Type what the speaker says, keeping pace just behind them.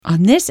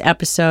On this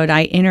episode,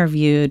 I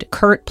interviewed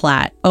Kurt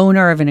Platt,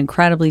 owner of an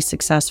incredibly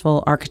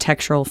successful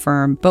architectural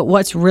firm. But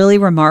what's really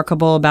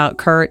remarkable about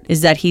Kurt is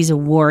that he's a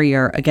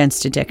warrior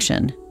against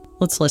addiction.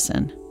 Let's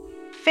listen.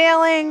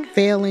 Failing.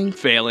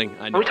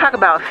 I know. We talk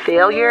about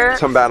failure.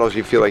 Some battles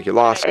you feel like you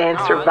lost. And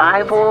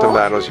survival. Some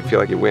battles you feel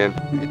like you win.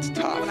 It's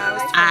tough.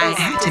 I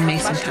had to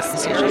make some tough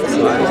decisions.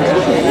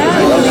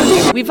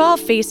 We've all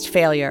faced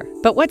failure,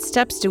 but what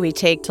steps do we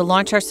take to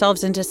launch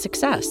ourselves into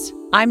success?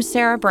 I'm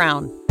Sarah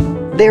Brown.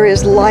 There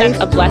is life,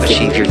 A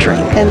blessing. Achieve your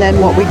dream. and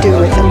then what we do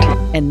with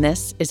it. And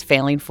this is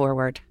Failing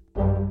Forward.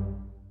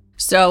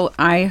 So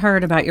I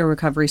heard about your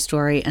recovery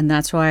story, and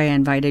that's why I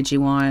invited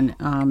you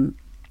on.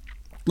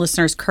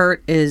 Listeners,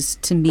 Kurt is,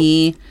 to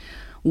me,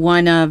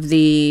 there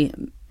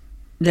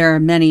are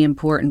many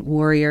important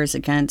warriors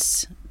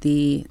against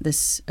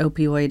this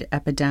opioid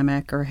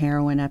epidemic or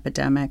heroin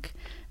epidemic.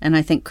 And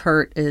I think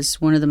Kurt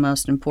is one of the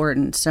most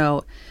important.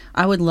 So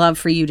I would love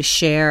for you to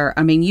share.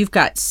 I mean, you've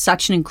got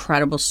such an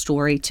incredible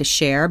story to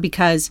share,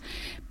 because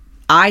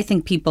I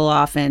think people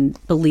often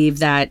believe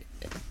that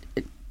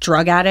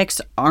drug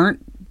addicts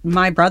aren't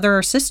my brother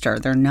or sister.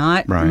 They're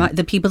not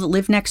the people that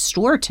live next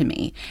door to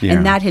me. Yeah.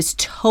 And that has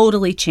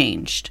totally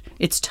changed.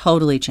 It's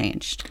totally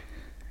changed.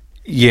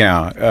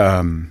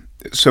 Yeah.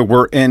 So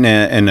we're in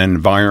an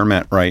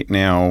environment right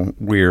now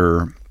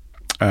where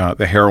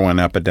the heroin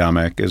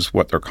epidemic is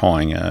what they're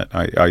calling it.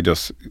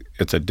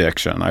 It's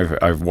addiction.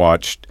 I've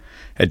watched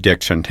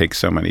addiction take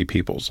so many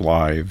people's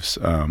lives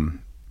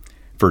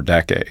for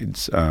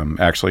decades.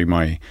 Actually,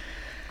 my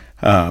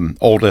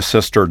oldest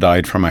sister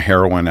died from a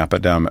heroin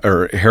epidemic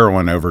or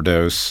heroin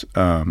overdose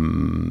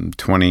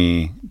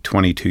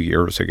 22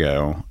 years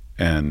ago.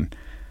 And,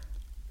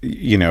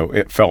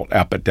 it felt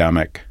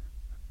epidemic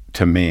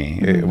to me.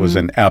 Mm-hmm. It was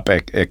an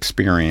epic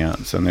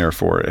experience, and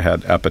therefore it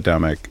had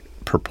epidemic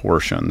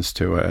proportions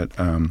to it.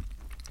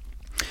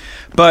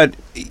 But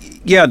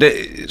yeah,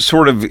 to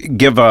sort of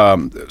give a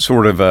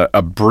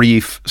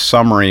brief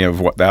summary of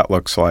what that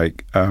looks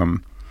like.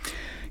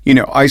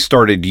 I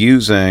started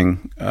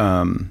using,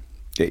 I'm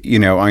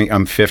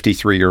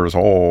 53 years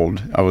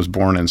old. I was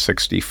born in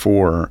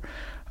 64.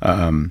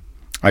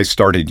 I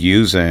started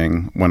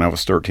using when I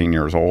was 13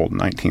 years old in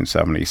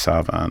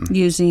 1977.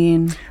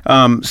 Using?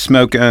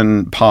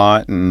 Smoking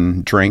pot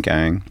and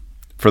drinking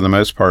for the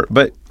most part,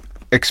 but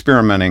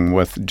experimenting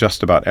with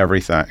just about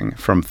everything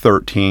from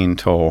 13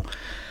 till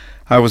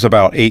I was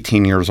about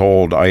 18 years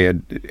old. I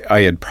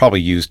had probably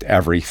used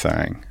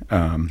everything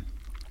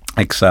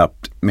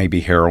except maybe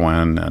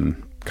heroin and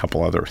a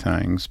couple other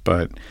things,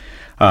 but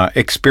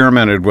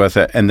experimented with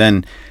it, and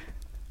then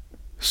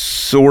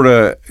sort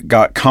of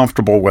got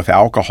comfortable with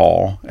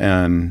alcohol,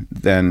 and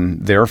then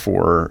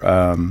therefore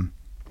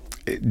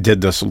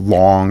did this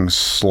long,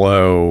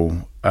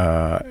 slow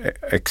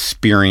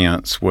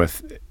experience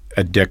with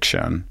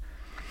addiction.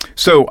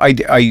 So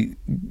I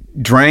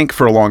drank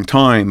for a long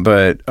time,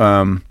 but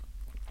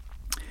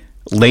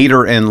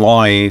later in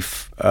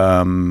life,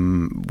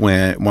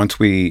 once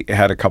we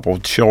had a couple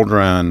of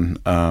children,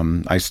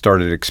 I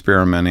started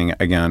experimenting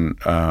again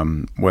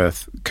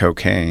with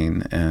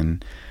cocaine,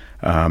 and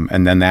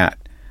then that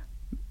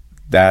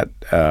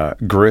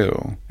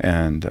grew,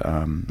 and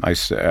I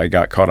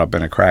got caught up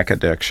in a crack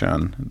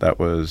addiction that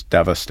was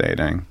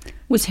devastating.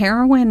 Was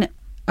heroin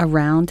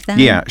around then?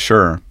 Yeah,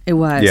 sure. It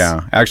was?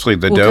 Yeah. Actually,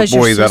 the dope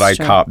boy that I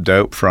copped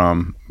dope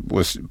from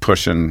was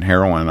pushing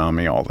heroin on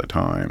me all the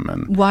time.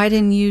 And why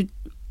didn't you?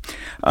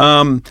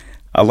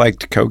 I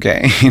liked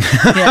cocaine.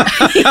 Yeah.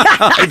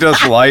 I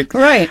just liked.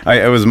 Right.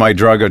 It was my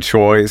drug of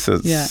choice.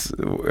 It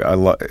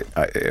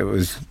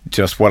was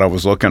just what I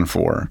was looking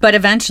for. But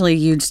eventually,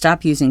 you'd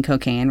stop using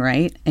cocaine,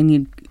 right? And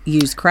you'd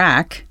use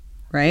crack,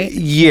 right?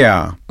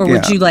 Yeah. Or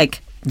would you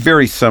like?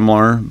 Very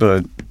similar,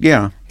 but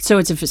yeah. So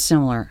it's a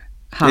similar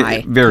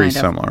high. Very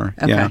similar.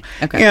 Okay. Yeah.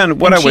 Okay. And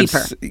what I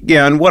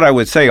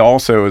would say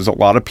also is a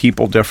lot of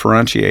people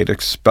differentiate,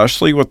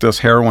 especially with this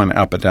heroin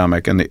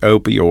epidemic and the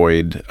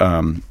opioid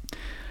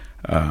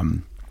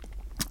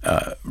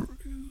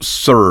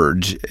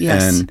surge.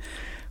 Yes.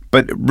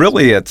 But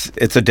really,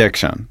 it's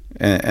addiction,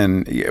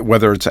 and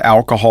whether it's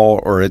alcohol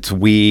or it's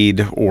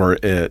weed or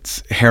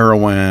it's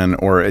heroin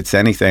or it's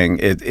anything,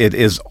 it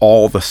is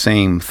all the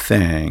same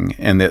thing,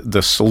 and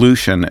the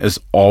solution is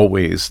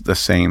always the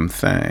same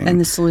thing. And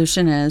the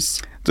solution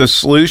is? The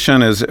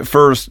solution is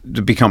first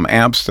to become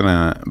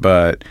abstinent,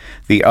 but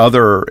the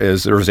other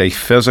is there's a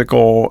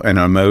physical, an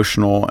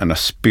emotional, and a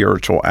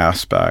spiritual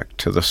aspect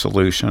to the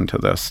solution to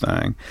this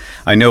thing.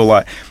 I know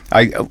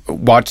I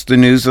watched the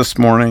news this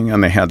morning,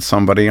 and they had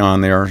somebody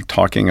on there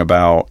talking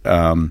about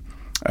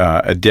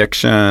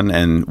addiction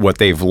and what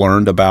they've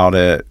learned about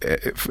it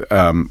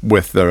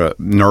with the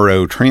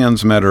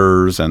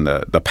neurotransmitters and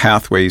the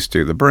pathways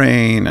to the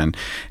brain, and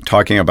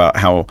talking about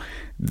how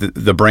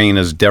the brain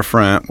is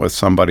different with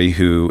somebody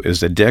who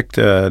is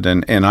addicted,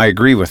 and I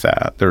agree with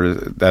that.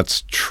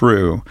 That's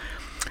true.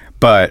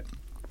 But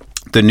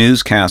the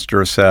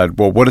newscaster said,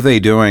 well, what are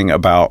they doing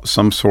about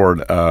some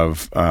sort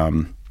of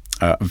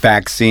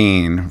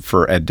vaccine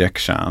for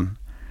addiction?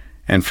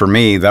 And for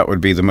me, that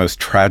would be the most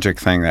tragic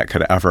thing that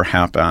could ever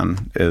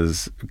happen,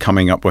 is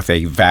coming up with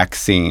a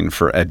vaccine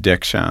for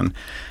addiction,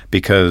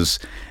 because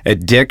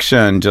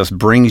addiction just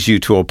brings you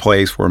to a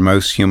place where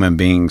most human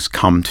beings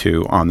come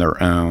to on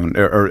their own,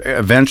 or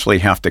eventually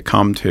have to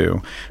come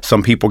to.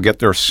 Some people get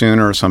there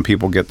sooner, some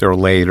people get there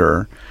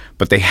later,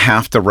 but they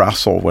have to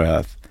wrestle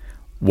with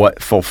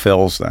what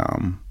fulfills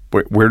them.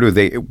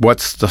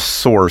 What's the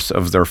source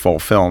of their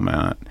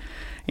fulfillment?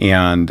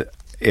 And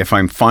if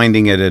I'm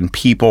finding it in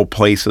people,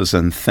 places,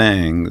 and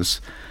things,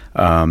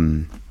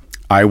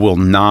 I will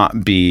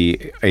not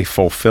be a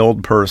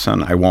fulfilled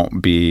person. I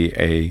won't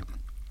be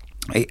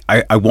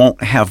I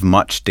won't have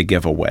much to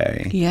give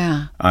away.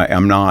 Yeah.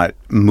 I'm not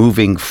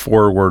moving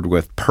forward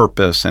with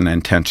purpose and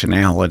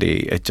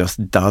intentionality. It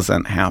just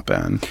doesn't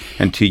happen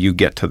until you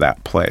get to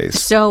that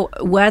place. So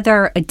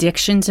whether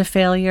addiction's a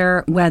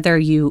failure, whether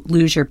you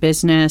lose your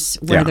business,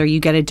 whether you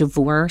get a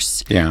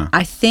divorce,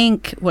 I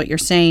think what you're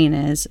saying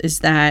is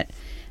that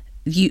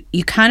you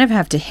kind of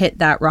have to hit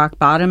that rock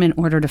bottom in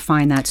order to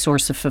find that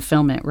source of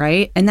fulfillment,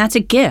 right? And that's a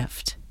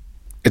gift.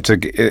 It's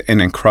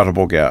an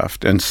incredible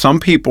gift. And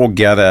some people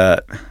get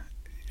it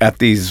at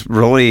these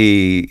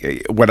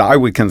really, what I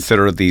would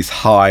consider these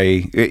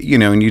high,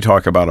 and you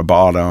talk about a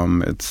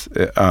bottom, it's,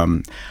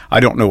 I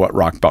don't know what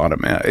rock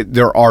bottom is.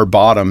 There are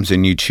bottoms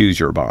and you choose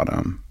your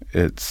bottom.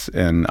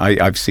 And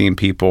I've seen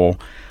people,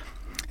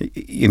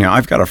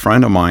 I've got a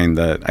friend of mine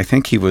that I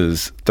think he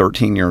was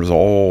 13 years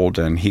old,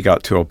 and he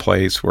got to a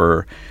place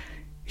where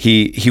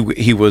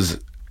he was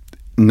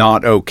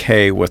not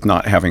okay with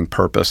not having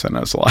purpose in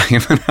his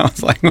life. And I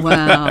was like, wow.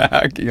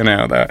 What the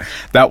heck?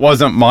 That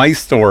wasn't my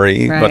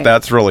story, right. But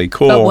that's really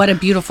cool. But what a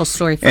beautiful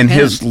story for him. And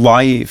his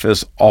life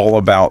is all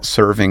about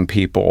serving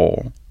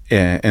people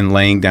and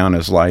laying down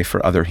his life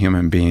for other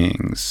human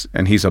beings.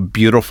 And he's a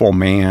beautiful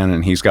man,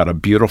 and he's got a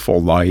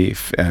beautiful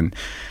life. And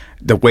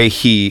the way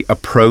he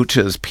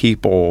approaches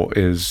people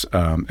is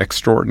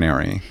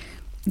extraordinary.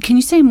 Can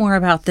you say more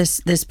about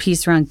this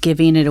piece around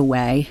giving it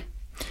away?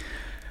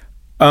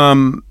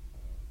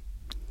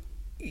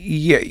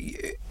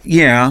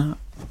 Yeah.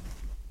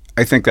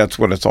 I think that's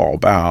what it's all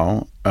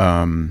about.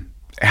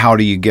 How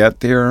do you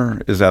get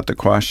there? Is that the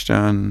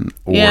question?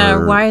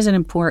 Or why is it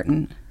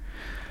important?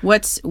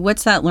 What's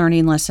that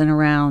learning lesson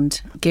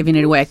around giving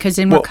it away? Because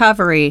in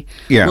recovery,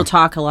 we'll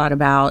talk a lot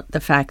about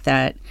the fact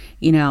that,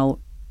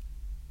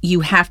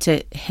 you have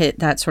to hit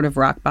that sort of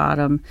rock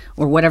bottom,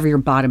 or whatever your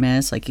bottom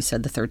is, like you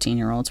said, the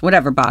 13-year-olds,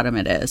 whatever bottom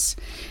it is.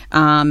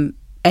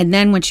 And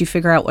then once you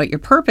figure out what your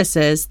purpose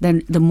is,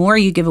 then the more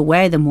you give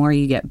away, the more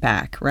you get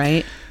back,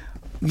 right?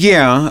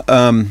 Yeah.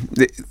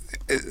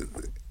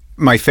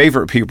 My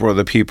favorite people are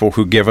the people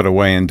who give it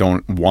away and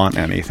don't want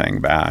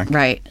anything back.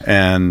 Right.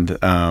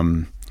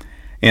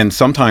 And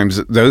sometimes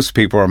those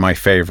people are my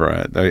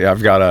favorite.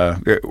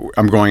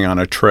 I'm going on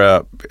a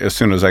trip as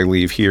soon as I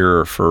leave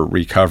here for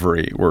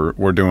recovery.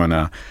 We're doing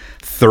a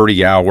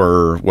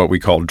 30-hour, what we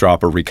call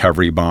drop a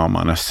recovery bomb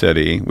on a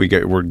city.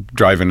 We're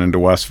driving into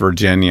West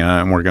Virginia,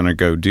 and we're going to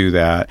go do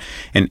that.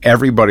 And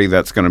everybody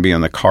that's going to be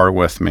in the car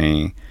with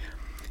me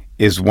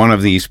is one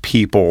of these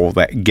people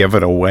that give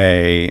it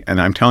away.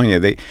 And I'm telling you,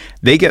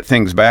 they get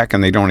things back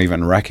and they don't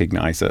even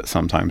recognize it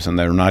sometimes, and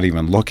they're not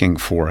even looking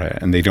for it,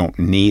 and they don't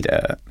need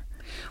it.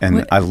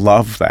 And I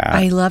love that.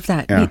 I love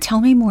that. Yeah. Hey,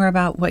 tell me more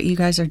about what you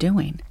guys are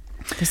doing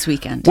this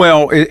weekend.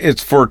 Well,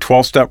 it's for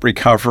 12-step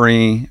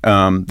recovery.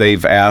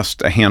 They've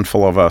asked a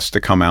handful of us to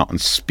come out and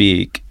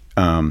speak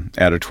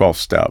at a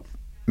 12-step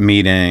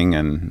meeting,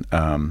 and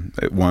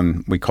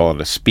one, we call it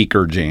a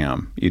speaker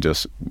jam. You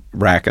just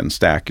rack and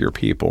stack your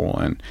people,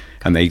 and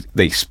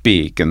they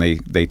speak, and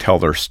they tell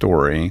their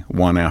story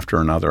one after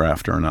another.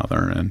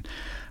 And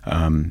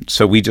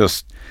so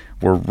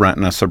we're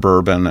renting a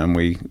Suburban, and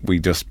we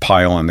just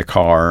pile in the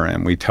car,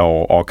 and we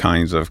tell all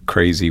kinds of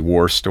crazy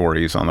war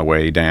stories on the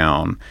way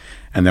down.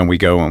 And then we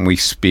go and we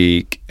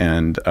speak,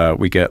 and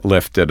we get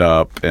lifted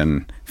up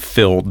and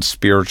filled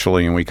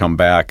spiritually, and we come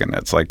back, and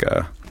it's like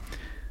a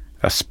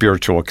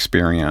spiritual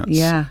experience.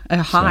 Yeah,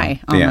 a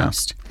high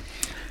almost.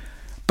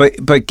 Yeah.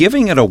 But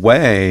giving it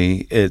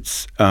away,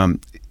 it's I'm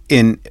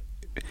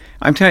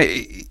telling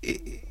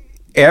you,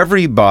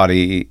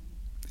 everybody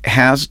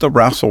has to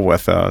wrestle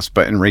with us,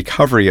 but in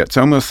recovery, it's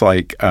almost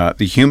like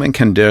the human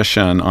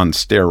condition on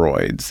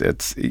steroids.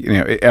 It's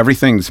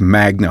everything's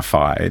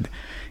magnified.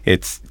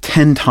 It's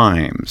 10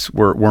 times.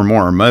 We're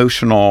more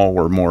emotional.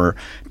 We're more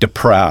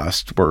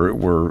depressed.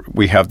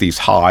 We have these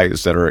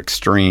highs that are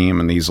extreme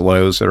and these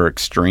lows that are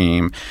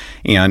extreme.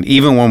 And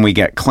even when we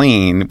get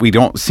clean, we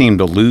don't seem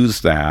to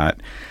lose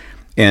that.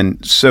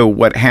 And so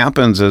what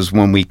happens is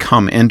when we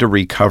come into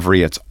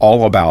recovery, it's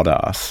all about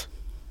us.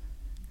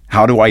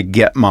 How do I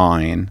get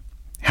mine?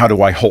 How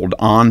do I hold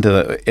on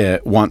to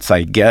it once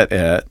I get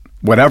it,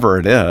 whatever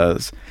it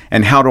is?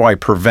 And how do I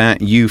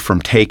prevent you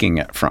from taking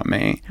it from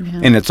me?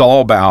 Yeah. And it's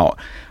all about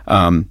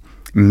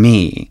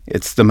me.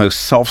 It's the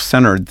most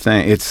self-centered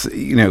thing. It's,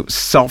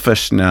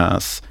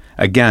 selfishness,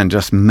 again,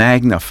 just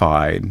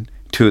magnified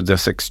to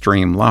this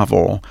extreme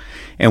level.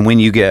 And when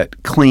you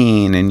get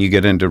clean and you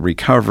get into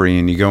recovery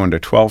and you go into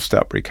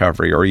 12-step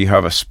recovery, or you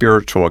have a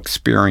spiritual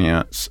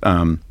experience,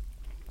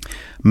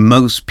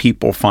 most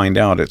people find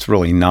out it's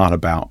really not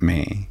about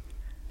me.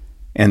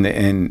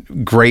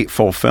 And great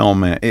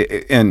fulfillment.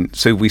 And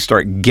so we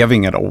start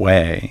giving it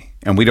away,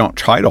 and we don't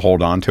try to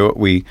hold on to it.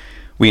 We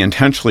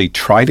intentionally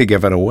try to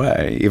give it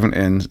away, even,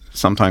 and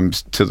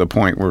sometimes to the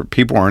point where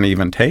people aren't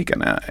even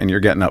taking it, and you're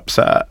getting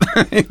upset.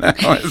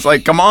 It's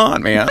like, come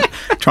on, man,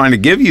 I'm trying to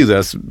give you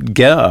this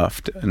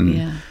gift.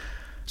 And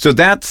so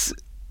that's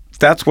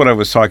what I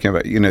was talking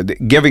about.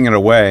 Giving it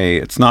away.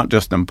 It's not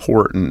just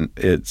important.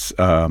 It's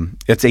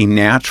a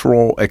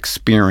natural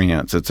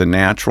experience. It's a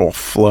natural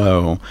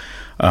flow.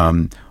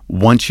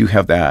 Once you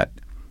have that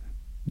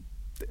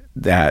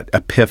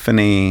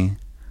epiphany,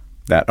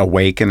 that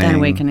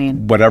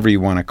awakening, whatever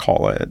you want to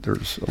call it,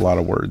 there's a lot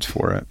of words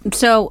for it.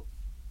 So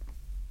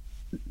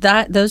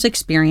those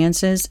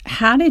experiences,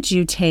 how did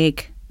you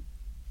take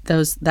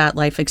that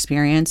life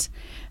experience,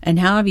 and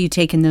how have you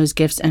taken those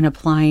gifts and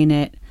applying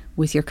it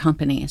with your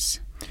companies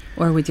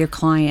or with your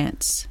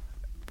clients?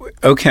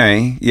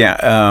 Okay,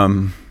 yeah.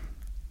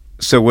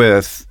 So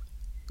with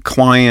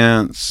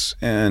clients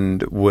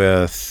and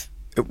with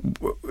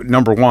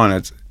number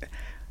one,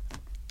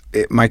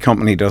 my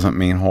company doesn't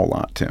mean a whole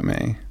lot to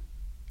me.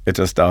 It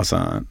just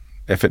doesn't.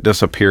 If it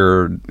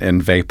disappeared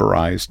and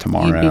vaporized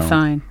tomorrow, you'd be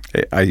fine.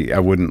 I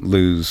wouldn't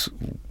lose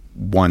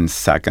 1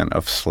 second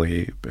of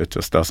sleep. It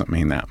just doesn't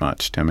mean that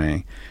much to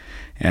me.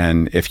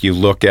 And if you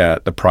look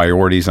at the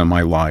priorities in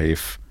my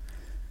life,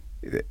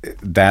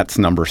 that's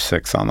number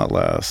 6 on the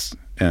list.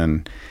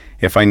 And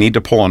if I need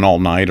to pull an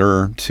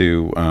all-nighter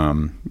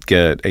to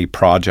get a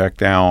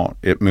project out,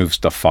 it moves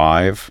to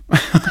 5.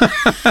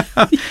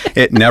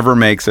 It never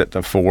makes it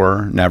to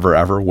 4, never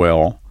ever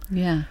will.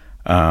 Yeah.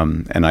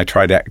 And I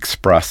try to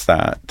express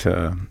that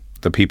to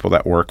the people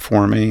that work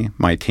for me,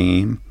 my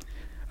team,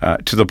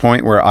 to the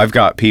point where I've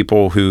got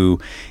people who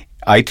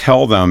I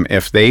tell them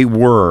if they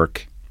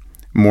work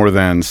more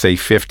than, say,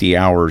 50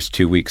 hours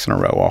 2 weeks in a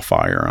row, I'll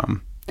fire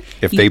them.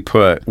 If they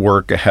put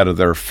work ahead of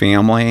their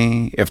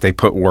family, if they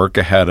put work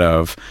ahead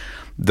of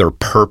their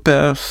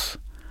purpose.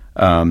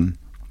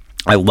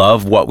 I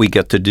love what we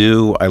get to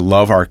do. I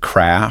love our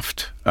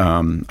craft.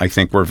 I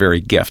think we're very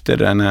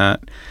gifted in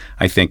it.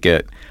 I think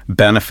it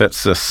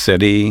benefits the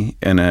city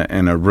in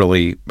a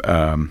really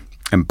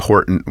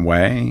important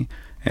way.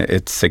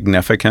 It's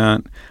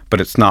significant, but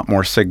it's not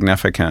more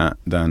significant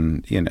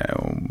than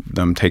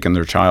them taking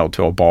their child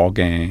to a ball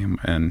game,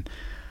 and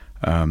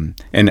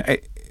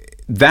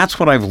that's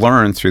what I've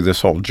learned through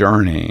this whole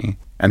journey,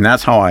 and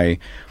that's how I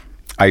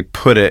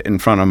put it in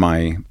front of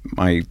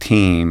my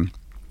team.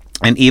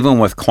 And even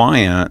with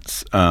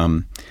clients,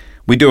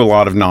 we do a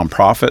lot of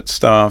nonprofit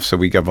stuff, so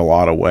we give a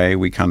lot away.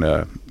 We kind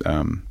of,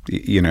 I'm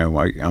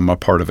a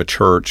part of a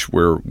church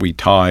where we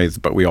tithe,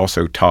 but we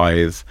also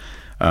tithe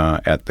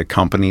at the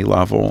company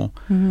level.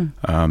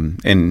 Mm-hmm.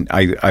 And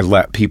I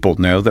let people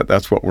know that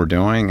that's what we're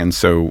doing, and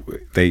so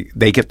they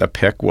get to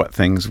pick what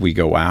things we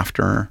go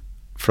after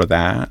for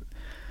that.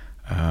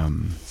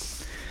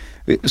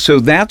 So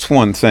that's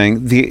one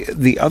thing.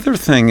 The other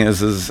thing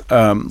is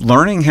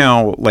learning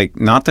how,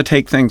 not to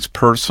take things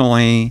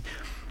personally,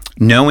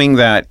 knowing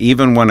that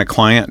even when a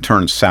client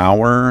turns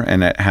sour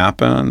and it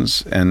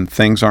happens and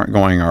things aren't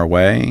going our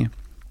way,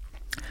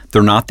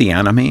 they're not the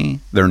enemy.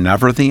 They're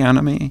never the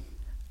enemy.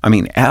 I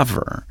mean,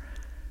 ever.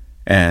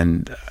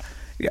 And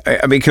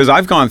because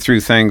I've gone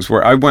through things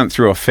where I went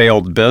through a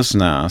failed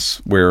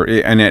business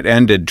and it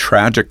ended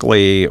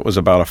tragically. It was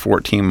about a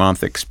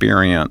 14-month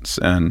experience,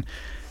 and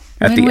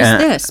at the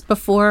end, this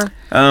before?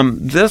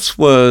 This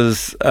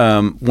was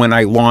when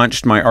I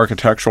launched my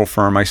architectural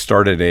firm. I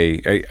started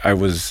I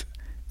was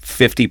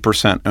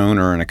 50%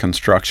 owner in a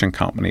construction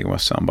company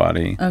with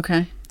somebody.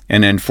 Okay.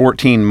 And in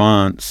 14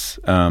 months,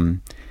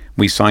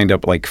 we signed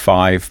up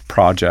 5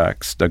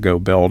 projects to go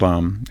build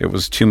them. It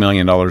was $2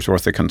 million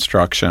worth of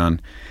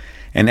construction.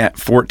 And at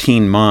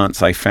 14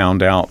 months, I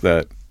found out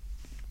that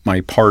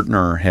my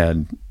partner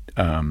had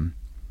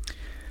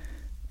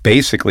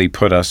basically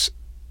put us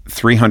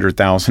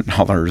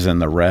 $300,000 in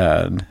the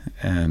red,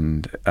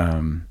 and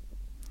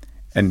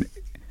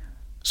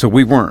so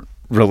we weren't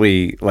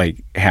really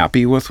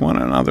happy with one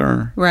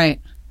another.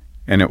 Right.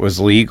 And it was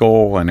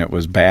legal, and it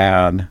was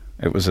bad.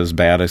 It was as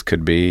bad as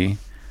could be.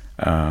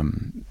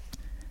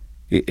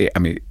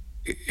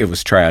 It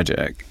was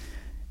tragic.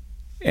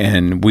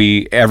 And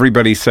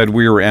everybody said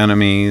we were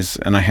enemies,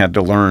 and I had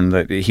to learn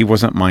that he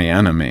wasn't my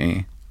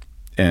enemy,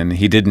 and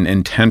he didn't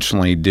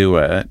intentionally do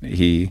it.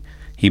 He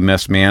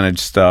mismanaged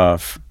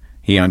stuff.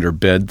 He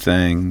underbid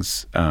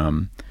things,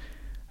 and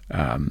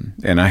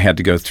I had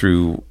to go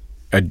through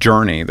a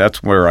journey.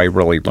 That's where I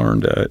really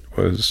learned it,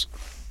 was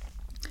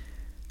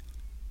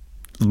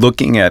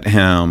looking at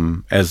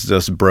him as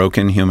this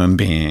broken human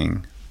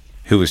being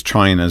who was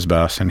trying his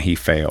best, and he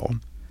failed.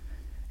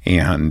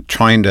 And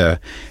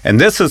and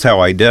this is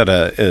how I did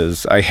it,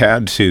 is I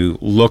had to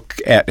look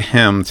at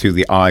him through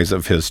the eyes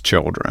of his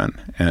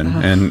children.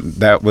 And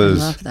that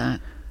was, I love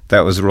that.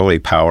 that was really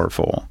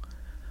powerful.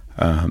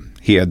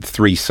 He had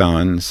 3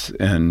 sons,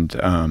 and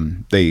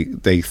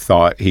they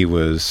thought he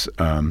was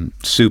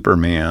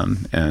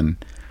Superman, and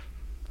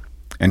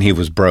he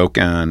was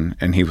broken,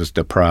 and he was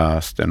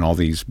depressed, and all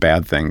these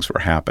bad things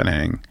were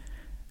happening,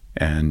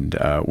 and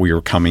we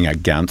were coming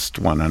against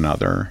one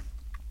another.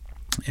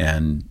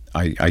 And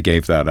I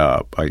gave that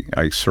up.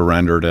 I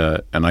surrendered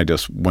it, and I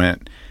just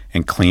went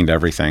and cleaned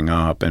everything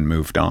up and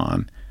moved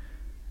on.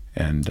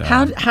 And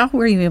how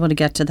were you able to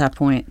get to that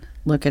point?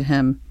 Look at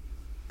him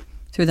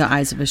through the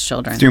eyes of his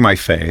children. Through my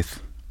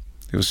faith.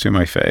 It was through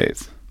my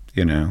faith,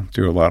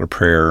 through a lot of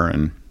prayer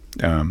and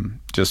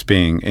just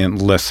being in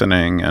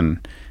listening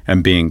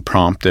and being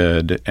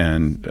prompted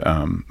and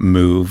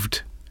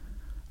moved.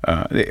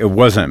 It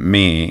wasn't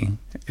me.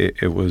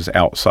 It was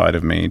outside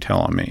of me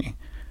telling me,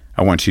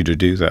 I want you to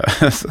do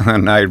this.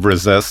 And I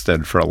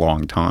resisted for a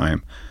long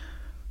time.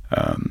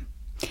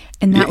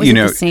 And that was at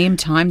the same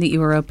time that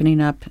you were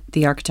opening up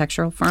the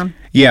architectural firm?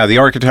 Yeah, the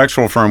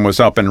architectural firm was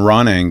up and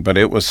running, but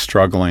it was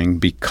struggling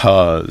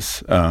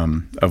because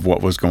of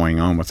what was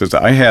going on with it.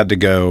 I had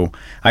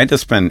to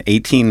spend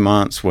 18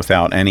 months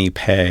without any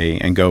pay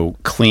and go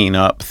clean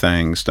up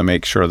things to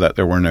make sure that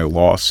there were no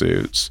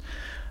lawsuits.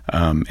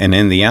 And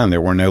in the end,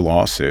 there were no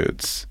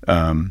lawsuits.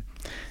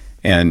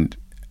 And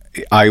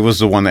I was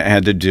the one that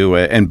had to do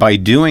it. And by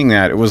doing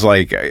that, it was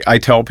like, I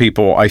tell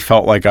people, I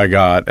felt like I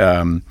got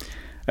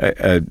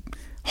a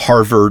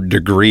Harvard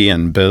degree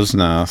in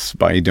business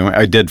I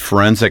did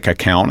forensic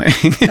accounting.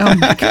 Oh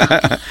my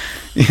God.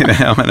 And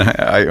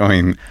I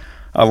mean,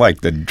 I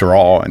like to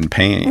draw and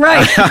paint.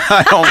 Right.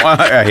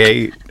 I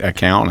hate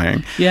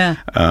accounting. Yeah.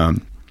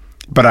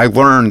 But I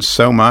learned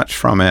so much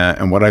from it.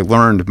 And what I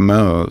learned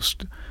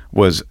most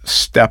was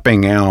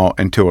stepping out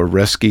into a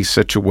risky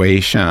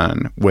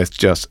situation with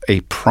just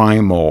a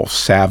primal,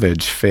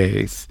 savage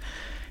faith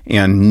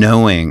and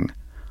knowing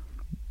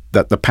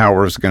that the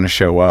power was going to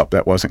show up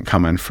that wasn't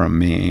coming from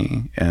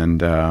me,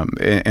 and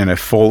in a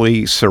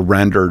fully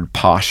surrendered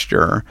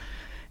posture.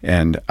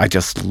 And I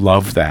just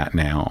love that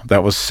now.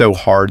 That was so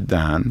hard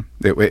then.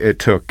 It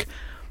took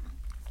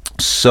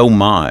so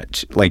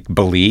much, like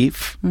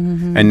belief.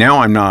 Mm-hmm. And now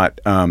I'm not,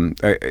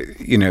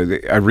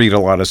 I read a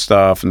lot of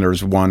stuff, and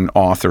there's one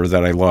author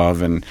that I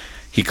love, and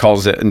he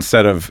calls it,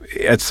 instead of,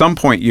 at some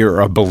point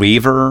you're a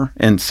believer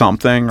in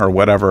something or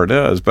whatever it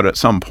is, but at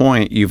some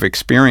point you've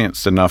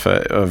experienced enough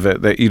of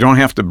it that you don't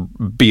have to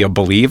be a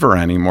believer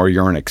anymore.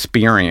 You're an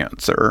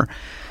experiencer.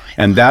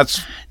 And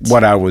that's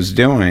what I was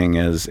doing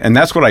and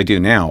that's what I do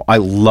now. I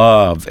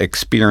love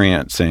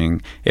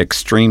experiencing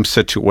extreme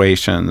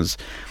situations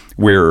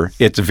where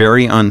it's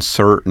very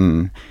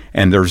uncertain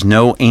and there's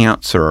no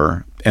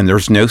answer and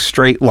there's no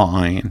straight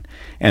line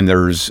and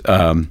there's,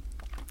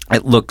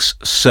 it looks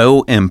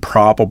so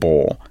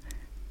improbable,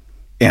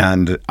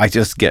 and I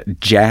just get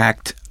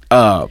jacked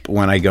up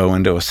when I go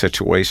into a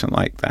situation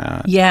like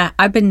that. Yeah,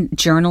 I've been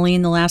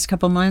journaling the last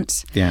couple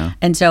months. Yeah.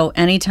 And so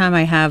anytime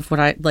I have what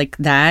I like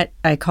that,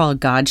 I call a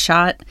God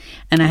shot,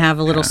 and I have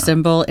a little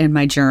symbol in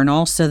my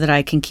journal so that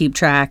I can keep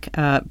track,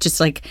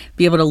 just like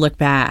be able to look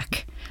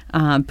back.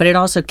 But it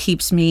also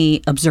keeps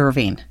me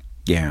observing.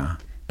 Yeah.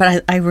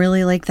 But I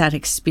really like that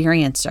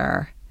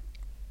experiencer.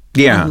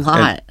 Yeah, a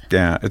lot.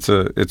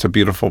 It's a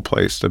beautiful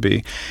place to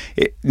be.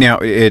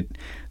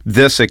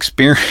 This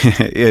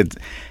experience.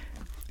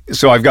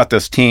 So I've got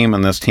this team,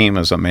 and this team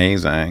is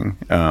amazing,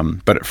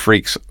 but it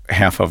freaks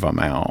half of them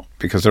out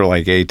because they're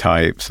like A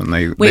types, and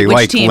they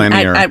like team?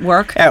 linear. At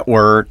work? At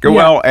work. Yeah.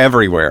 Well,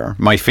 everywhere.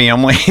 My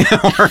family,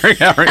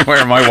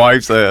 everywhere. My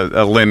wife's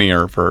a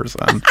linear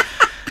person,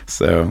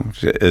 so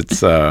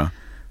it's.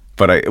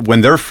 But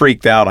when they're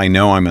freaked out, I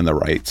know I'm in the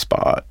right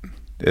spot.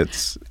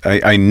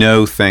 I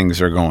know things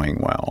are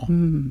going well.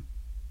 Mm.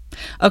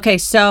 Okay,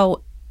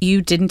 so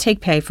you didn't take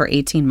pay for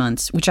 18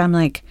 months, which I'm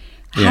like,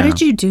 how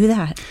did you do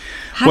that?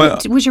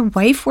 Was your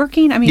wife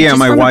working? I mean, just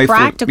from a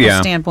practical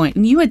standpoint.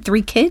 And you had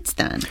 3 kids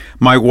then.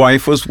 My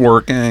wife was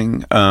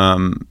working,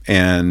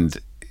 and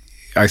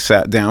I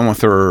sat down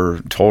with her,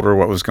 told her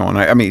what was going on.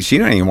 I mean, she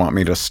didn't even want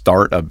me to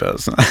start a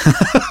business.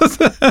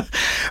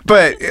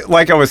 But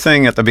like I was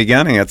saying at the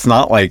beginning, it's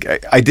not like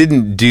I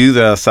didn't do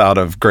this out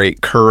of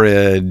great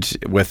courage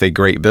with a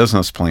great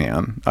business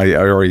plan. I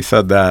already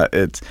said that.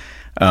 It's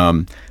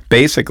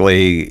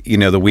basically,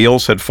 the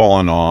wheels had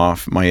fallen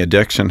off. My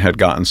addiction had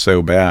gotten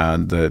so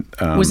bad that...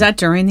 was that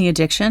during the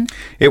addiction?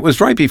 It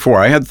was right before.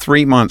 I had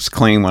 3 months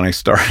clean when I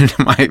started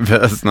my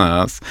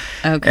business.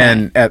 Okay.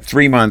 And at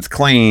 3 months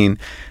clean,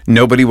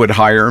 nobody would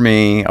hire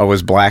me. I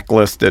was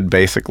blacklisted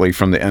basically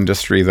from the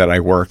industry that I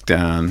worked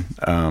in.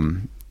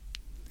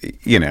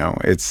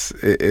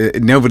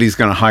 Nobody's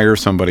going to hire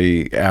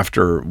somebody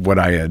after what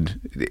I had...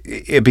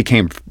 It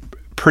became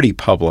pretty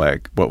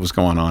public what was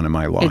going on in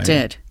my life. It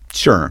did.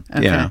 Sure.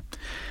 Okay. Yeah.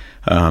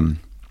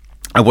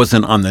 I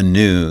wasn't on the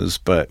news,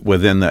 but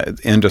within the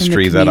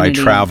industry that I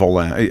travel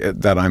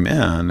that I'm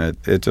in,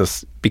 it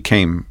just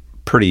became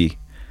pretty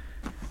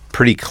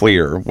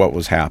clear what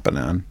was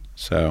happening.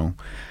 So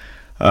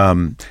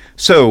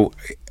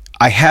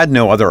I had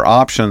no other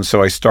option.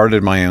 So I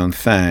started my own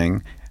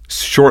thing.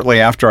 shortly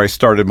after I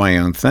started my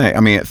own thing, I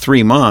mean, at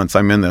 3 months,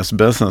 I'm in this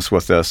business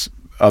with this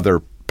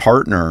other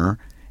partner,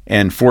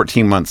 and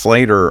 14 months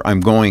later, I'm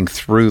going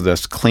through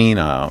this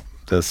cleanup,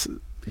 this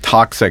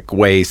toxic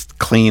waste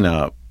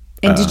cleanup.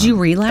 And did you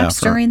relapse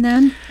effort. during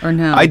then, or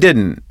no? I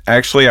didn't.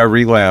 Actually, I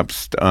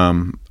relapsed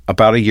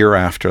about a year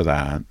after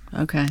that.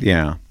 Okay.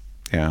 Yeah.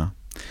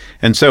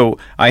 And so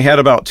I had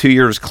about 2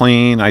 years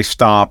clean. I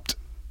stopped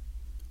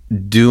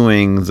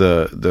doing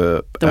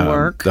the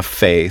work, the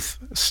faith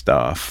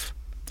stuff.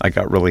 I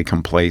got really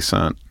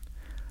complacent.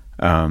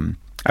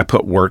 I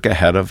put work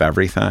ahead of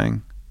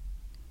everything.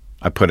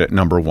 I put it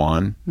number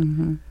one.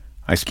 Mm-hmm.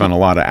 I spent a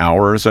lot of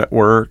hours at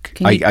work.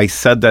 I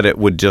said that it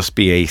would just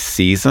be a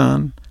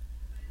season.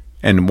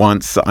 And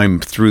once I'm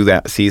through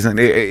that season,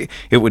 it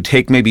would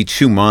take maybe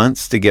 2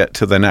 months to get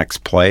to the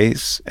next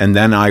place. And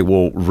then I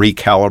will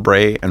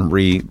recalibrate and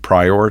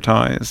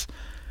reprioritize.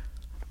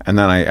 And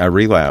then I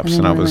relapsed,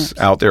 and I was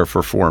out there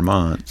for 4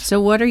 months.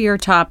 So what are your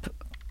top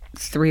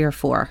 3 or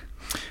 4?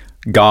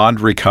 God,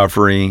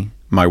 recovery,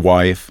 my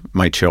wife,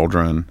 my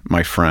children,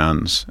 my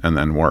friends, and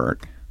then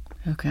work.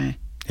 Okay.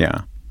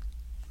 Yeah.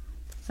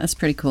 That's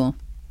pretty cool.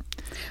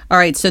 All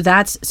right.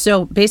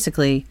 So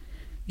basically,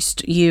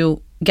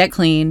 you get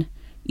clean,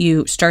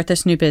 you start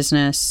this new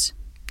business.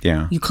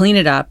 Yeah. You clean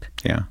it up.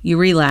 Yeah. You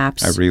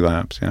relapse. I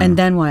relapse. Yeah. And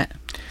then what?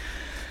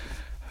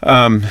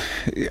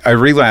 I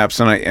relapse,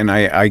 and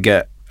I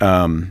get.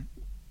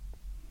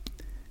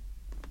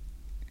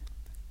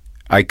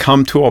 I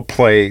come to a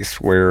place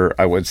where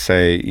I would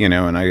say,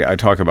 and I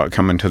talk about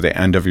coming to the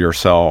end of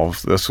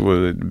yourself. This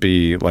would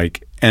be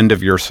like end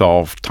of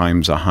yourself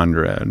times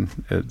 100.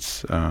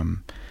 It's,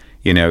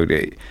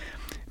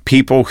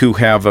 people who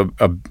have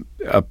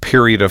a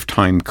period of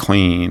time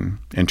clean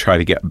and try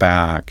to get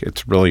back,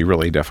 it's really,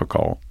 really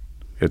difficult.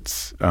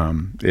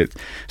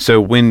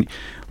 So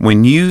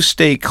when you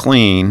stay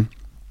clean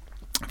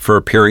for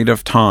a period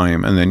of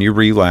time and then you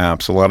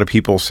relapse, a lot of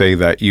people say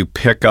that you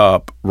pick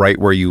up right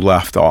where you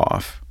left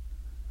off,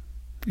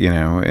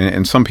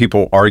 and some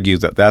people argue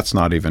that that's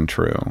not even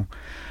true.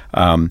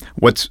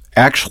 What's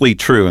actually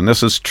true, and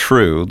this is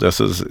true, this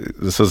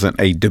isn't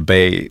a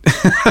debate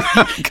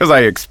because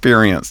I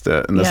experienced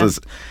it, and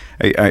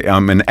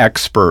I'm an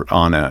expert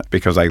on it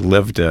because I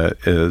lived it,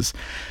 is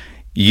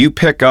you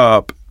pick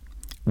up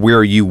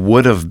where you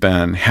would have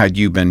been had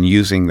you been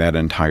using that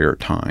entire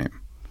time.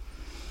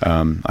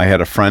 I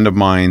had a friend of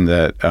mine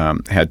that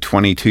had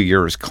 22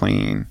 years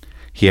clean.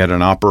 He had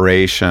an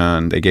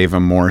operation. They gave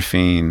him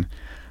morphine.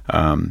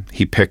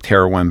 He picked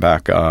heroin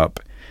back up,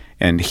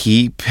 and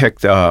he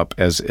picked up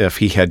as if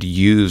he had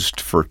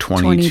used for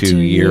 22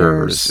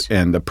 years.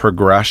 And the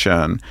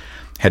progression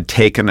had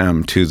taken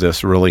him to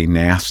this really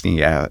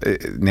nasty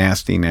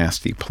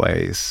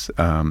place.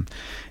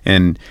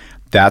 And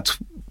that's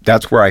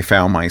where I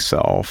found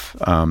myself.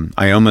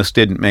 I almost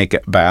didn't make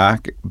it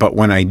back, but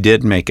when I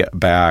did make it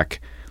back,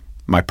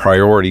 my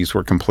priorities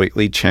were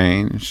completely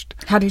changed.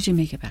 How did you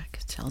make it back?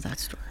 Tell that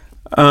story,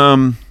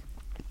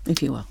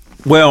 if you will.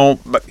 Well,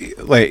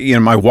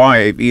 my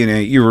wife.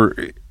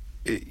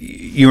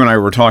 You and I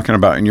were talking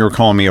about, and you were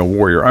calling me a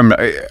warrior.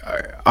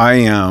 I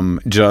am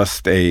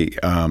just a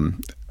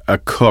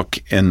cook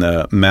in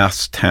the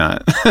mess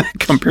tent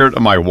compared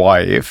to my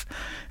wife,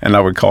 and I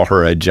would call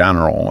her a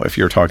general if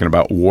you're talking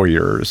about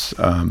warriors.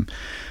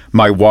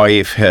 My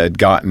wife had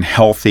gotten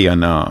healthy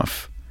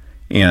enough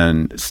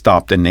and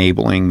stopped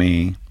enabling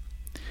me,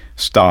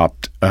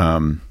 stopped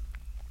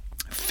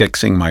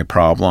fixing my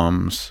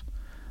problems,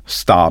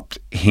 stopped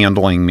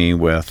handling me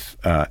with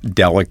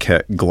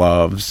delicate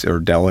gloves or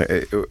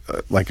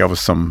like I was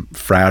some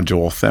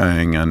fragile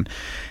thing.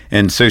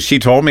 And so she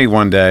told me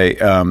one day,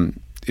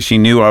 she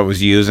knew I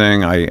was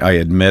using, I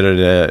admitted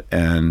it,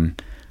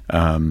 and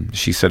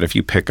she said, if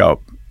you pick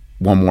up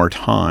one more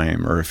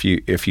time, or if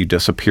you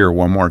disappear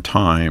one more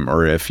time,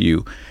 or if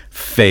you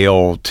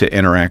fail to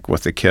interact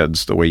with the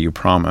kids the way you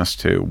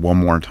promised to one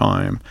more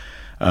time,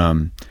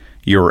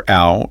 you're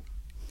out.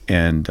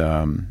 And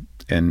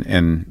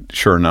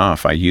sure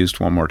enough, I used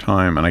one more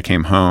time, and I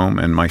came home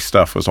and my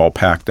stuff was all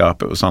packed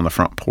up. It was on the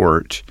front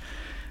porch,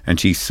 and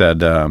she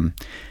said,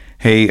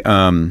 hey,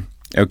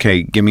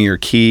 okay, give me your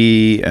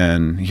key,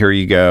 and here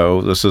you go.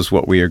 This is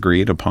what we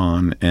agreed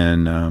upon,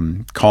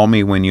 and call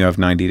me when you have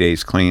 90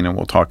 days clean, and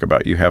we'll talk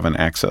about you having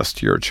access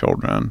to your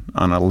children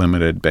on a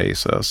limited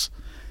basis.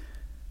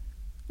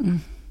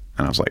 And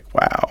I was like,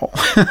 wow.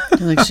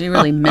 Like, she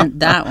really meant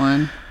that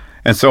one.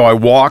 And so I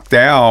walked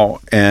out,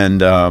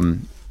 and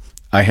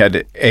I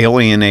had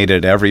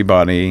alienated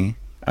everybody.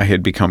 I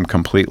had become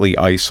completely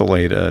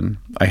isolated.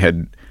 I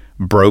had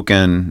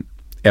broken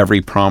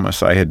every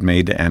promise I had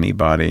made to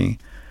anybody.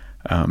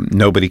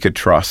 Nobody could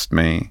trust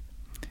me.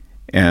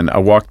 And I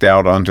walked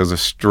out onto the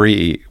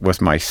street with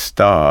my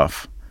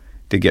stuff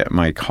to get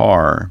my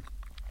car,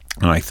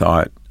 and I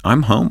thought,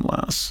 I'm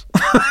homeless.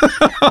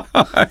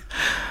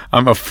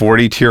 I'm a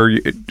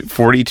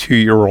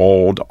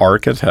 42-year-old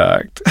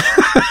architect,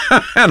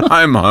 and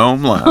I'm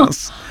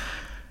homeless.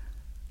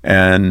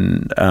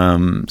 And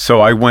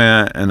so I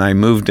went and I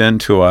moved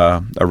into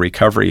a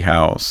recovery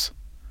house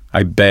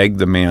I begged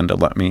the man to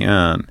let me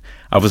in.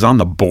 I was on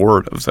the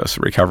board of this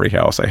recovery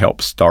house. I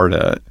helped start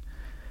it.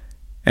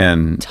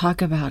 And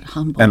talk about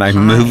humble. And I pie.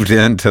 moved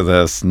into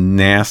this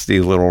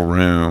nasty little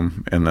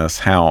room in this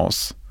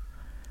house,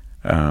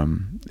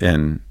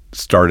 and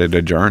started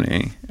a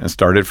journey, and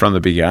started from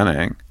the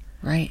beginning.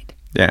 Right.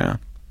 Yeah.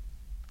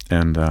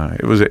 And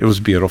it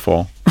was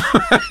beautiful.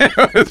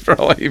 It was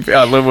really,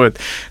 I lived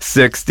with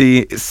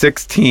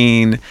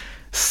 16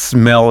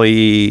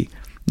 smelly,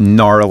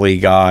 gnarly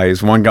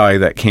guys. One guy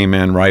that came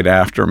in right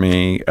after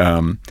me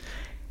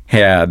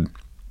had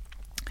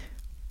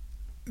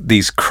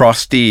these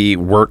crusty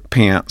work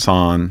pants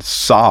on,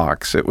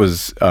 socks. It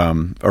was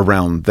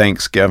around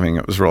Thanksgiving.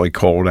 It was really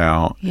cold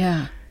out.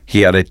 Yeah.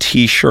 He had a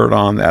T-shirt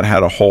on that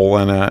had a hole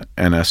in it,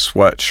 and a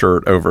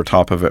sweatshirt over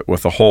top of it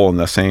with a hole in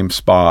the same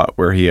spot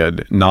where he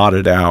had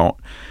knotted out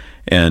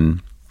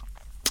and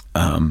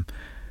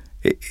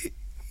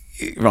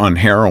on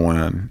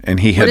heroin.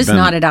 And he had What does been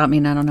knotted out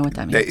mean? I don't know what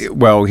that means.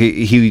 Well,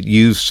 he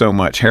used so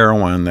much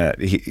heroin that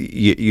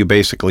you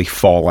basically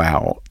fall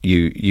out.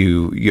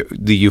 You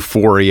the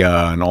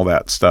euphoria and all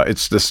that stuff.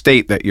 It's the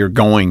state that you're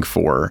going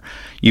for.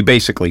 You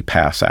basically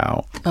pass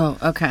out. Oh,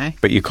 okay.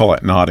 But you call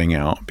it nodding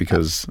out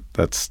because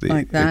that's the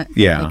Like that?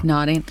 yeah. Like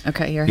nodding?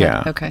 Okay, your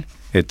Yeah. head. Okay.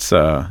 It's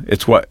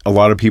what a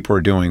lot of people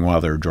are doing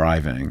while they're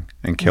driving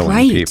and killing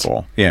Right.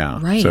 people. Yeah.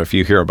 Right. So if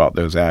you hear about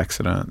those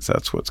accidents,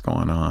 that's what's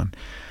going on.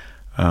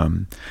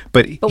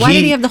 But why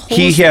did he have the holes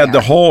He had there?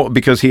 the hole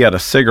because he had a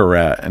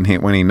cigarette, and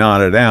when he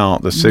nodded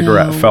out, the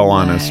cigarette No fell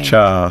on his way.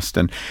 chest,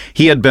 and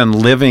he had been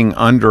living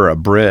under a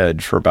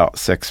bridge for about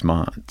 6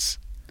 months,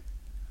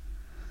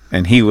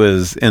 and he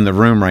was in the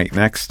room right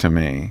next to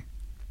me.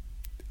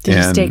 Did he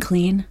And- stay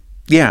clean?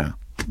 Yeah,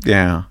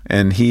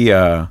 and he,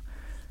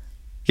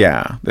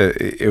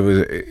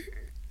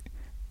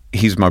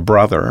 he's my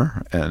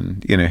brother,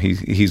 and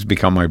he's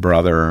become my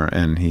brother,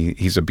 and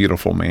he's a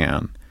beautiful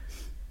man.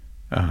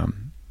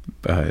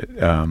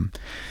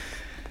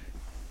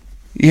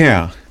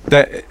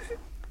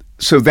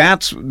 So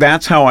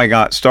that's how I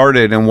got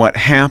started. And what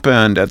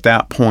happened at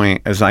that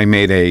point is I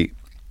made a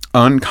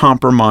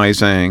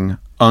uncompromising,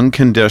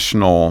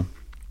 unconditional,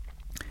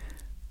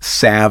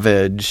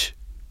 savage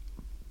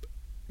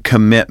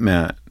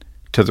commitment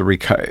to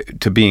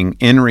to being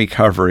in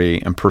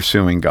recovery and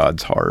pursuing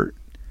God's heart.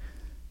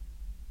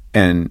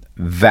 And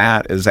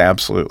that is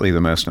absolutely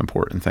the most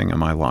important thing in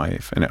my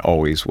life, and it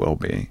always will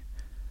be.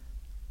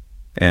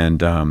 And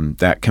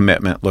that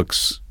commitment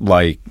looks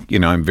like,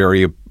 I'm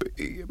very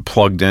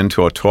plugged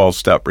into a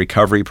 12-step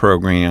recovery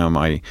program.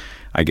 I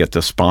get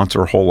to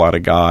sponsor a whole lot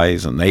of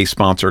guys, and they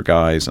sponsor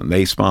guys, and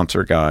they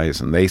sponsor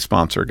guys, and they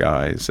sponsor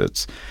guys.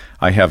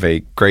 I have a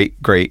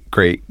great grand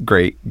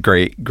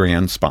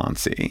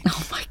sponsee.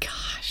 Oh my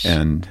gosh.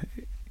 And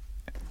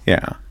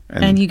yeah.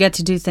 And you get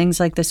to do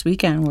things like this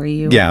weekend where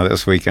you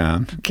this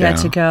weekend. get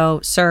to go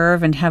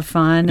serve and have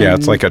fun. Yeah, and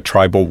it's like a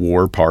tribal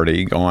war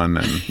party going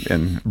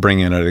and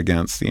bringing it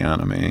against the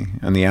enemy.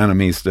 And the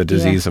enemy's the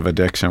disease of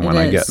addiction when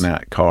I get in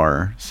that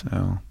car.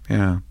 So,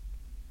 yeah.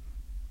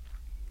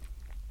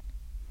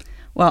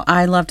 Well,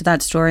 I loved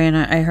that story, and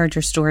I heard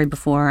your story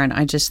before, and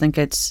I just think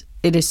it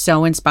is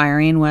so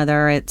inspiring,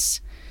 whether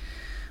it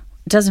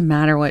doesn't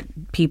matter what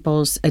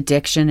people's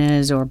addiction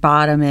is or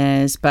bottom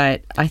is,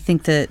 but I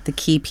think that the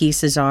key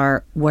pieces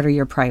are, what are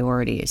your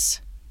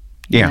priorities?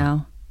 You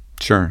know?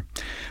 Sure.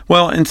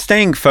 Well, and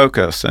staying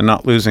focused and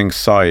not losing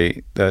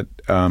sight that,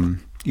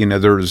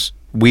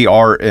 we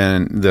are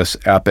in this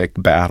epic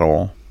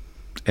battle,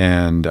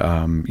 and,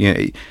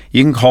 you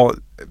can call it,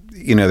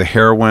 the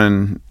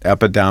heroin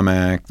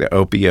epidemic, the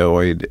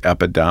opioid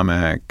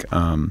epidemic.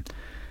 My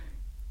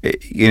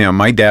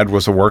dad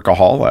was a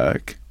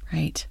workaholic.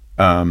 Right.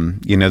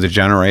 The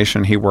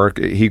generation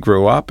he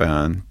grew up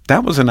in,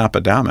 that was an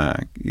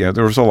epidemic.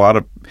 There was a lot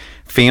of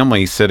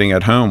families sitting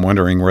at home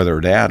wondering where their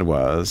dad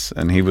was,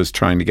 and he was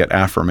trying to get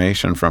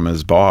affirmation from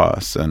his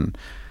boss, and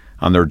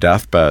on their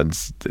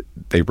deathbeds,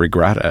 they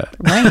regret it.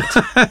 Right.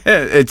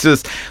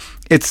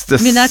 It's the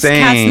that's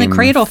same. Cats in the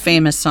Cradle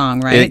famous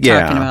song, right?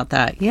 Talking about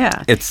that.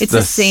 Yeah. It's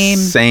the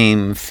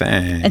same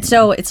thing. And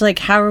so it's like,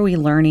 how are we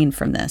learning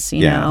from this,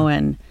 you know?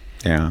 And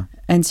yeah.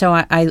 And so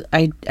I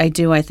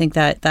think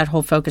that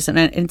whole focus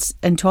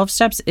and 12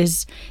 steps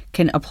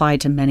can apply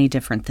to many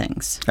different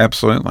things.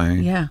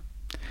 Absolutely. Yeah.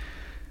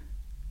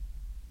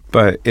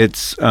 But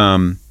it's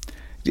when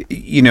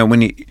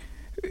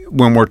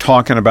we're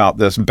talking about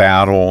this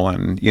battle,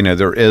 and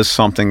there is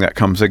something that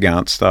comes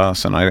against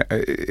us, and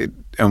it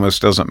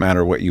almost doesn't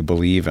matter what you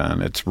believe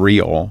in. It's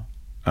real.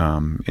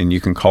 And you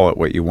can call it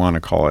what you want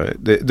to call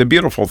it. The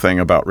beautiful thing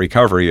about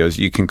recovery is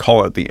you can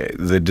call it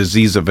the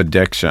disease of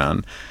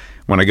addiction.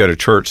 When I go to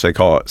church, they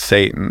call it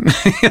Satan.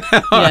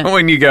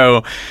 When you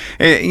go,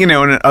 in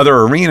other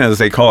arenas,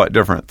 they call it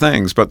different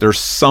things. But there's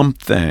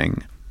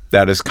something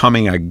that is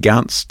coming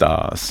against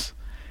us,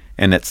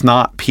 and it's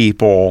not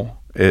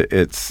people.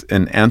 It's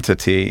an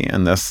entity,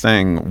 and this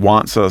thing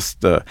wants us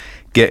to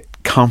get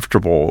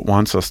comfortable. It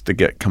wants us to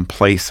get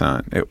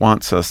complacent. It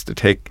wants us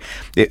to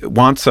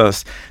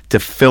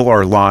fill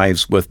our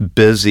lives with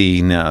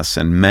busyness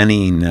and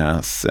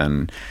manyness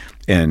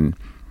and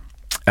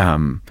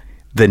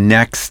the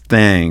next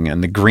thing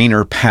and the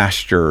greener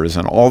pastures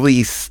and all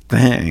these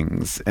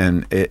things,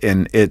 and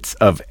it's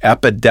of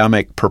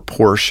epidemic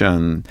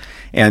proportion,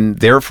 and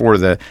therefore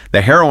the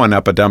heroin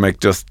epidemic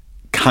just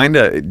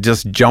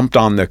jumped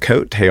on the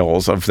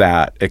coattails of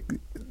that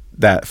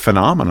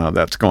phenomena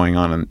that's going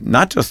on in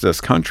not just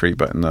this country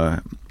but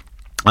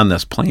on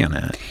this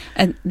planet.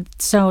 And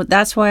so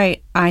that's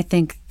why I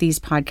think these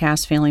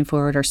podcasts, Failing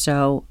Forward, are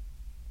so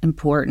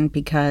important,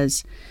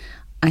 because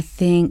I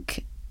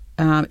think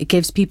it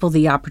gives people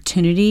the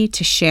opportunity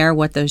to share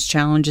what those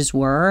challenges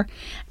were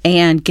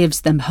and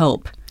gives them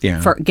hope.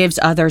 Gives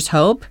others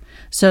hope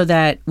so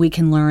that we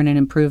can learn and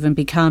improve and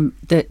become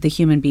the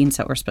human beings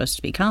that we're supposed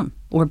to become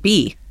or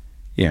be.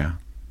 Yeah.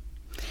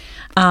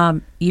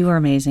 You are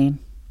amazing.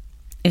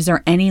 Is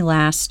there any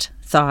last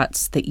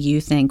thoughts that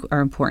you think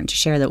are important to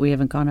share that we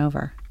haven't gone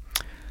over?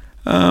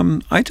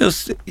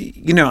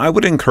 I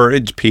would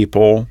encourage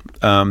people,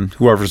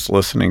 whoever's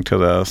listening to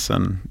this,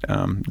 and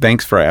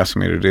thanks for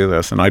asking me to do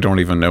this, and I don't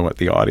even know what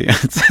the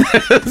audience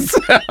is.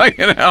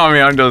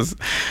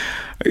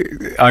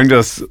 I'm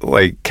just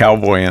like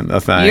cowboying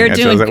the thing.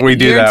 We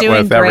do that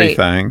with great.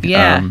 Everything.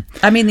 Yeah.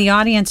 The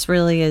audience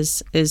really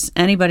is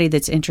anybody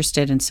that's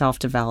interested in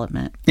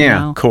self-development.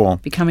 Yeah, cool.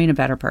 Becoming a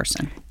better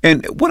person.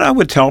 And what I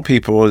would tell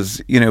people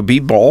is, be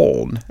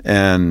bold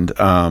and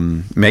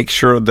make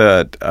sure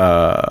that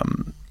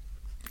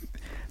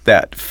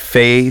that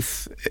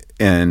faith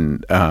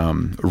and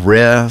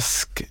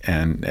risk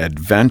and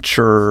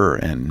adventure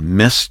and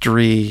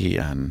mystery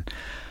and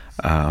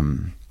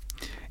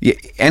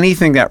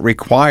anything that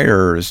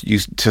requires you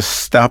to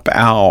step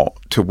out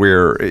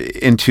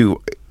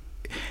into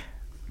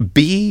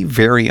be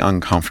very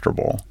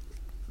uncomfortable.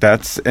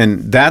 That's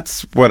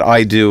what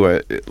I do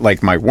at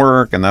like my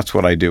work, and that's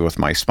what I do with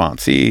my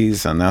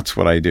sponsees, and that's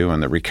what I do in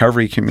the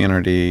recovery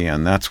community,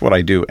 and that's what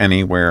I do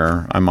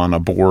anywhere I'm on a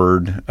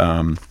board.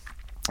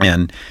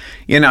 And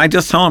I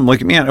just tell them,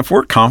 look, man, if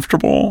we're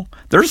comfortable,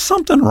 there's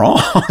something wrong,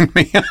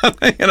 man.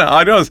 And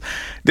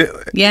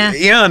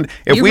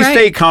if we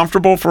stay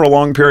comfortable for a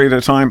long period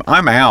of time,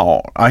 I'm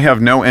out. I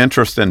have no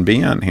interest in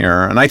being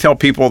here. And I tell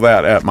people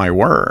that at my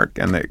work,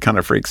 and it kind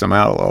of freaks them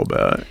out a little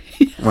bit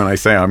when I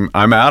say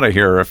I'm out of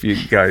here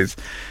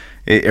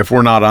if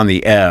we're not on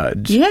the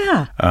edge.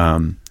 Yeah.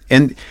 And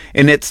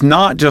it's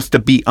not just to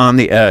be on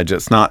the edge.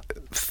 It's not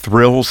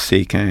thrill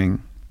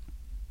seeking.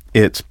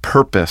 It's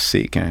purpose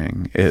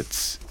seeking.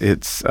 It's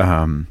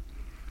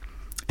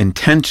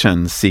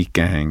intention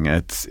seeking.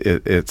 It's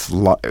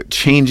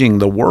changing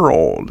the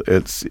world.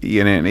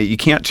 You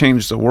can't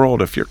change the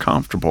world if you're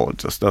comfortable. It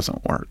just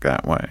doesn't work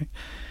that way.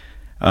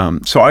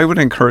 So I would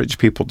encourage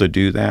people to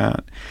do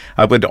that.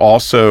 I would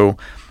also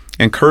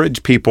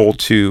encourage people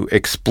to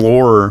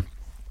explore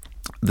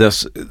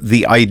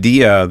the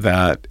idea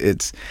that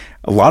it's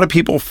a lot of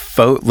people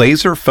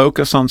laser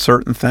focus on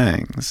certain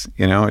things.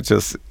 It's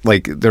just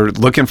like they're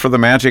looking for the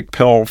magic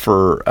pill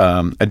for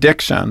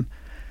addiction.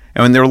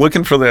 And when they're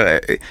looking for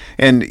I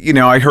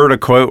heard a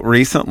quote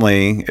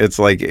recently. It's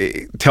like,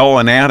 tell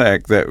an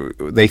addict that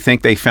they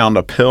think they found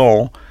a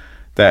pill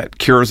that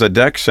cures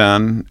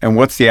addiction. And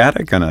what's the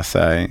addict going to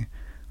say?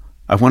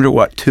 I wonder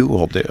what 2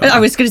 will do. I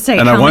was going to say,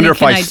 and I wonder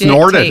if I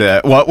snorted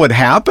it, what would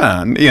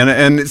happen?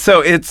 And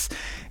so it's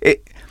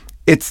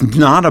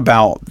not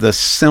about the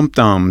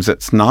symptoms.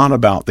 It's not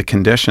about the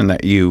condition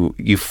that you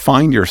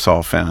find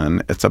yourself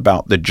in. It's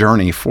about the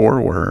journey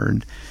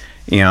forward.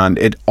 And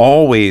it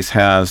always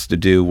has to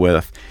do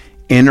with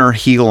inner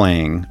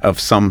healing of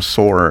some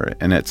sort.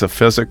 And it's a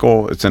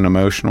physical, it's an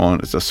emotional,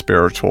 and it's a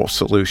spiritual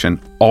solution.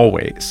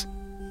 Always.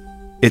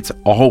 It's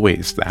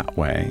always that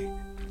way.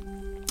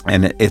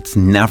 And it's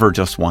never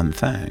just one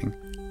thing.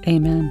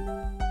 Amen.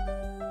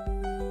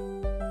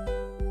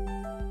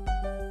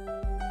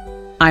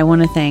 I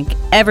want to thank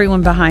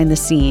everyone behind the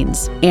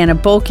scenes, Anna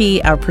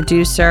Bolke, our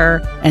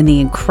producer, and the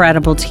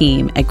incredible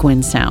team at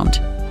Gwyn Sound.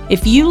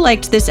 If you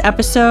liked this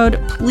episode,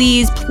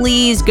 please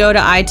go to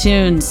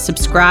iTunes,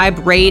 subscribe,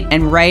 rate,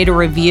 and write a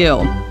review.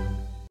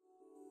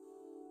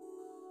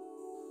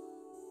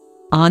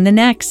 On the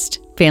next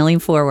Failing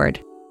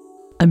Forward,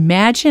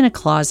 imagine a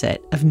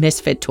closet of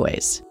misfit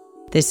toys.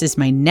 This is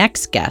my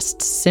next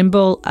guest's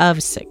symbol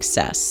of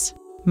success,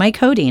 Mike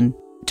Hoding,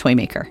 toy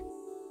maker.